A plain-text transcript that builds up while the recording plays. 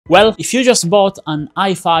Well, if you just bought an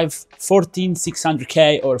i5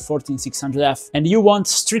 14600K or 14600F and you want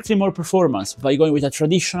strictly more performance by going with a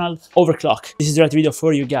traditional overclock, this is the right video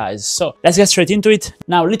for you guys. So let's get straight into it.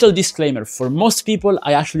 Now, little disclaimer, for most people,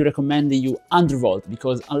 I actually recommend you undervolt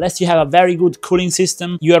because unless you have a very good cooling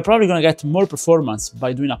system, you are probably gonna get more performance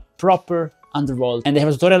by doing a proper undervolt, and they have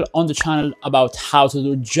a tutorial on the channel about how to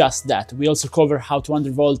do just that. We also cover how to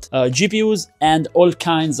undervolt GPUs and all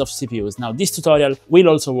kinds of CPUs. Now, this tutorial will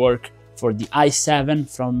also work for the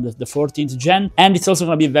i7 from the 14th gen, and it's also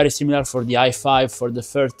going to be very similar for the i5 for the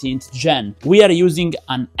 13th gen. We are using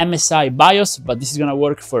an MSI BIOS, but this is going to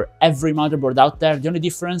work for every motherboard out there. The only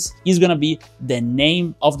difference is going to be the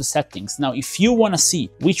name of the settings. Now, if you want to see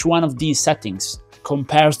which one of these settings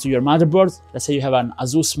compares to your motherboard, let's say you have an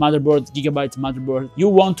Asus motherboard, Gigabyte motherboard, you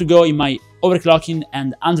want to go in my overclocking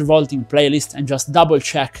and undervolting playlist and just double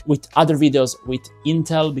check with other videos with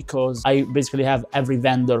Intel, because I basically have every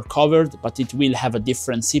vendor covered, but it will have a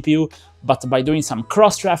different CPU. But by doing some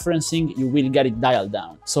cross-referencing, you will get it dialed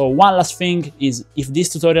down. So one last thing is, if this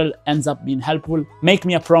tutorial ends up being helpful, make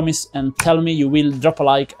me a promise and tell me you will drop a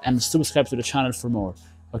like and subscribe to the channel for more.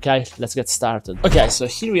 Okay, let's get started. Okay, so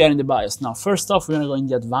here we are in the BIOS. Now, first off, we're gonna go in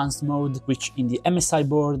the advanced mode, which in the MSI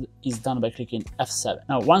board is done by clicking F7.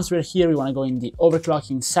 Now, once we're here, we wanna go in the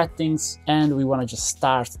overclocking settings and we wanna just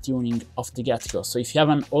start tuning off the get-go. So if you have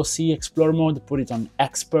an OC Explore mode, put it on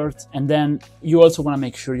Expert. And then you also wanna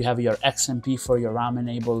make sure you have your XMP for your RAM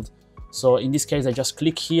enabled. So in this case, I just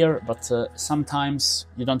click here, but sometimes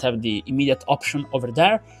you don't have the immediate option over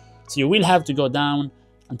there. So you will have to go down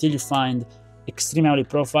until you find Extreme Memory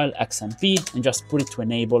Profile XMP and just put it to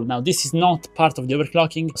enable. Now, this is not part of the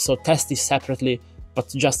overclocking, so test this separately,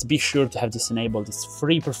 but just be sure to have this enabled. It's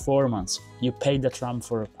free performance. You paid that RAM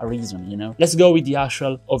for a reason, you know? Let's go with the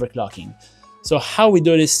actual overclocking. So how we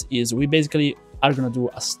do this is we basically are gonna do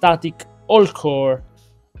a static all-core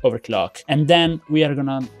overclock, and then we are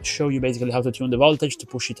gonna show you basically how to tune the voltage to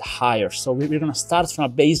push it higher. So we're gonna start from a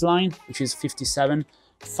baseline, which is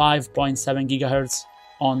 5.7 gigahertz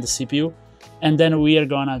on the CPU. And then we are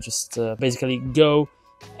gonna just basically go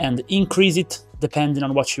and increase it depending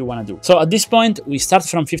on what you wanna do. So at this point, we start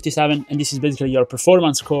from 57, and this is basically your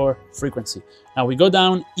performance core frequency. Now we go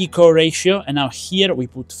down E-core ratio, and now here we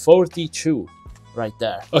put 42 right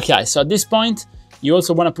there. Okay, so at this point, you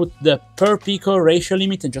also wanna put the per P-core ratio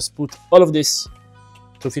limit and just put all of this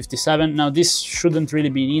to 57. Now this shouldn't really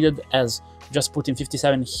be needed, as just putting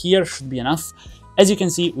 57 here should be enough. As you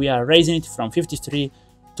can see, we are raising it from 53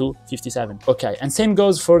 to 57. Okay, and same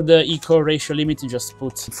goes for the E-core ratio limit. You just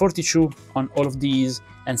put 42 on all of these,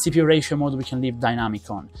 and CPU ratio mode we can leave dynamic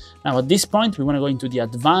on. Now at this point, we want to go into the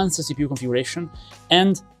advanced CPU configuration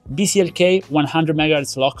and BCLK 100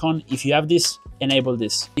 MHz lock-on. If you have this, enable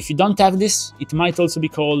this. If you don't have this, it might also be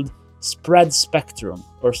called spread spectrum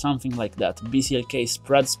or something like that. BCLK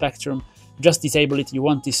spread spectrum. Just disable it. You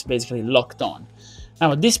want this basically locked on.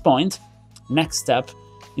 Now at this point, next step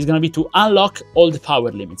is going to be to unlock all the power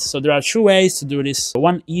limits. So there are two ways to do this,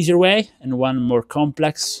 one easier way and one more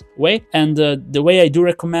complex way. And the way I do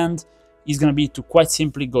recommend is going to be to quite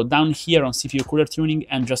simply go down here on CPU cooler tuning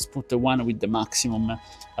and just put the one with the maximum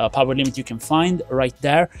power limit you can find right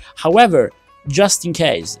there. However, just in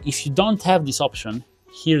case, if you don't have this option,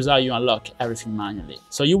 here's how you unlock everything manually.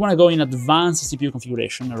 So you want to go in advanced CPU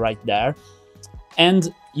configuration right there,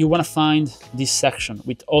 and you want to find this section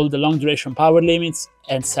with all the long duration power limits,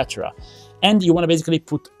 etc. And you want to basically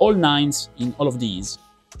put all 9s in all of these.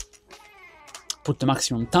 Put the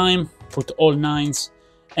maximum time, put all 9s,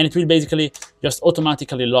 and it will basically just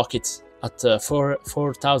automatically lock it at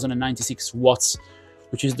 4096 watts,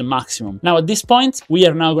 which is the maximum. Now at this point, we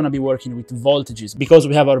are now going to be working with voltages, because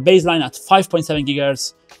we have our baseline at 5.7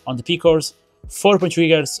 gigahertz on the P cores, 4.3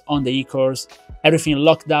 gigahertz on the E cores, everything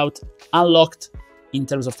locked out, unlocked in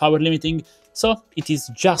terms of power limiting. So it is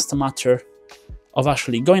just a matter of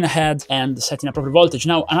actually going ahead and setting a proper voltage.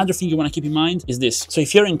 Now, another thing you want to keep in mind is this. So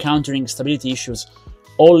if you're encountering stability issues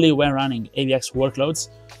only when running AVX workloads,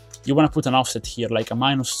 you want to put an offset here, like a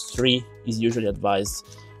 -3 is usually advised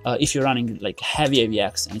if you're running like heavy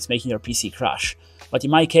AVX and it's making your PC crash. But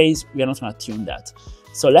in my case, we are not going to tune that.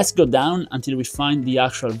 So let's go down until we find the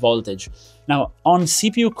actual voltage. Now, on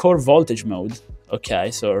CPU core voltage mode, okay,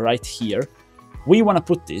 so right here, we want to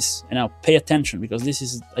put this, and now pay attention, because this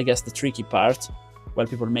is, I guess, the tricky part where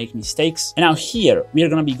people make mistakes. And now here, we are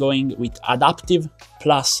going to be going with adaptive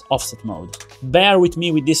plus offset mode. Bear with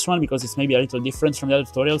me with this one, because it's maybe a little different from the other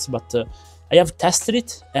tutorials, but I have tested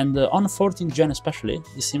it, and on 14th gen especially,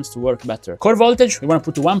 this seems to work better. Core voltage, we want to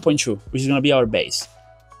put to 1.2, which is going to be our base.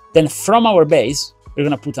 Then from our base, we're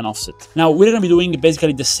gonna put an offset. Now we're gonna be doing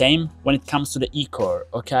basically the same when it comes to the E-core,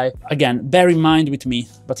 okay? Again, bear in mind with me,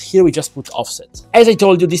 but here we just put offset. As I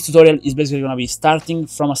told you, this tutorial is basically gonna be starting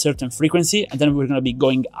from a certain frequency and then we're gonna be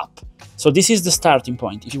going up. So this is the starting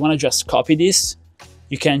point. If you wanna just copy this,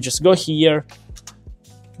 you can just go here,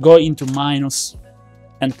 go into minus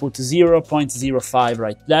and put 0.05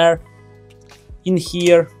 right there. In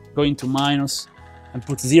here, go into minus and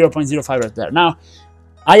put 0.05 right there. Now,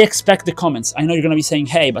 I expect the comments. I know you're gonna be saying,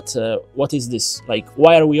 hey, but what is this? Like,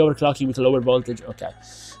 why are we overclocking with a lower voltage? Okay,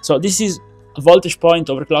 so this is a voltage point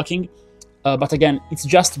overclocking, but again, it's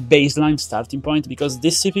just baseline starting point because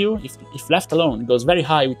this CPU, if left alone, goes very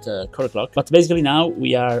high with core clock. But basically now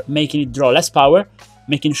we are making it draw less power,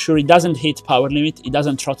 making sure it doesn't hit power limit, it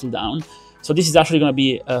doesn't throttle down. So this is actually gonna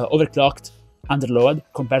be overclocked under load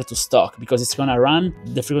compared to stock because it's gonna run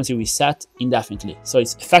the frequency we set indefinitely. So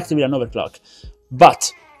it's effectively an overclock.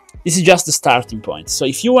 But this is just the starting point. So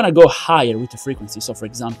if you want to go higher with the frequency, so for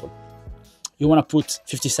example, you want to put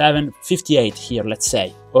 57, 58 here, let's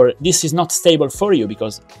say, or this is not stable for you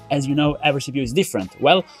because, as you know, every CPU is different.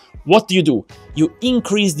 Well, what do? You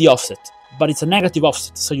increase the offset, but it's a negative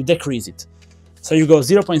offset, so you decrease it. So you go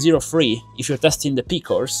 0.03 if you're testing the P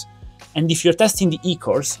cores, and if you're testing the E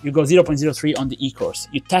cores, you go 0.03 on the E cores.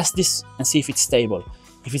 You test this and see if it's stable.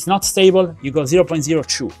 If it's not stable, you go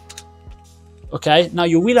 0.02. Okay, now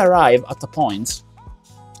you will arrive at a point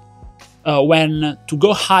when to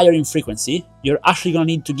go higher in frequency, you're actually gonna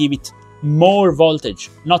need to give it more voltage,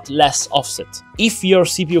 not less offset. If your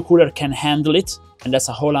CPU cooler can handle it, and that's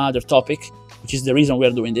a whole other topic, which is the reason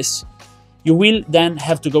we're doing this, you will then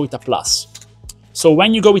have to go with a plus. So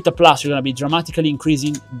when you go with a plus, you're gonna be dramatically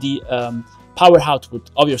increasing the power output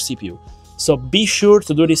of your CPU. So be sure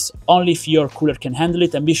to do this only if your cooler can handle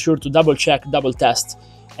it, and be sure to double check, double test,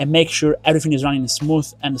 and make sure everything is running smooth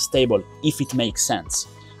and stable, if it makes sense.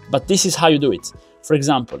 But this is how you do it. For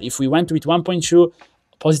example, if we went with 1.2,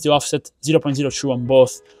 positive offset, 0.02 on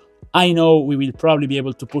both, I know we will probably be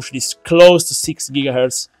able to push this close to 6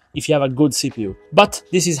 GHz if you have a good CPU. But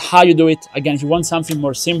this is how you do it. Again, if you want something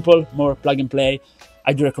more simple, more plug and play,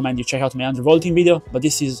 I do recommend you check out my undervolting video, but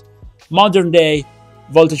this is modern day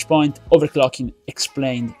voltage point overclocking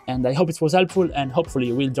explained, and I hope it was helpful, and hopefully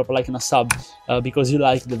you will drop a like and a sub because you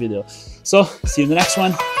liked the video. So see you in the next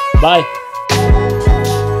one. Bye.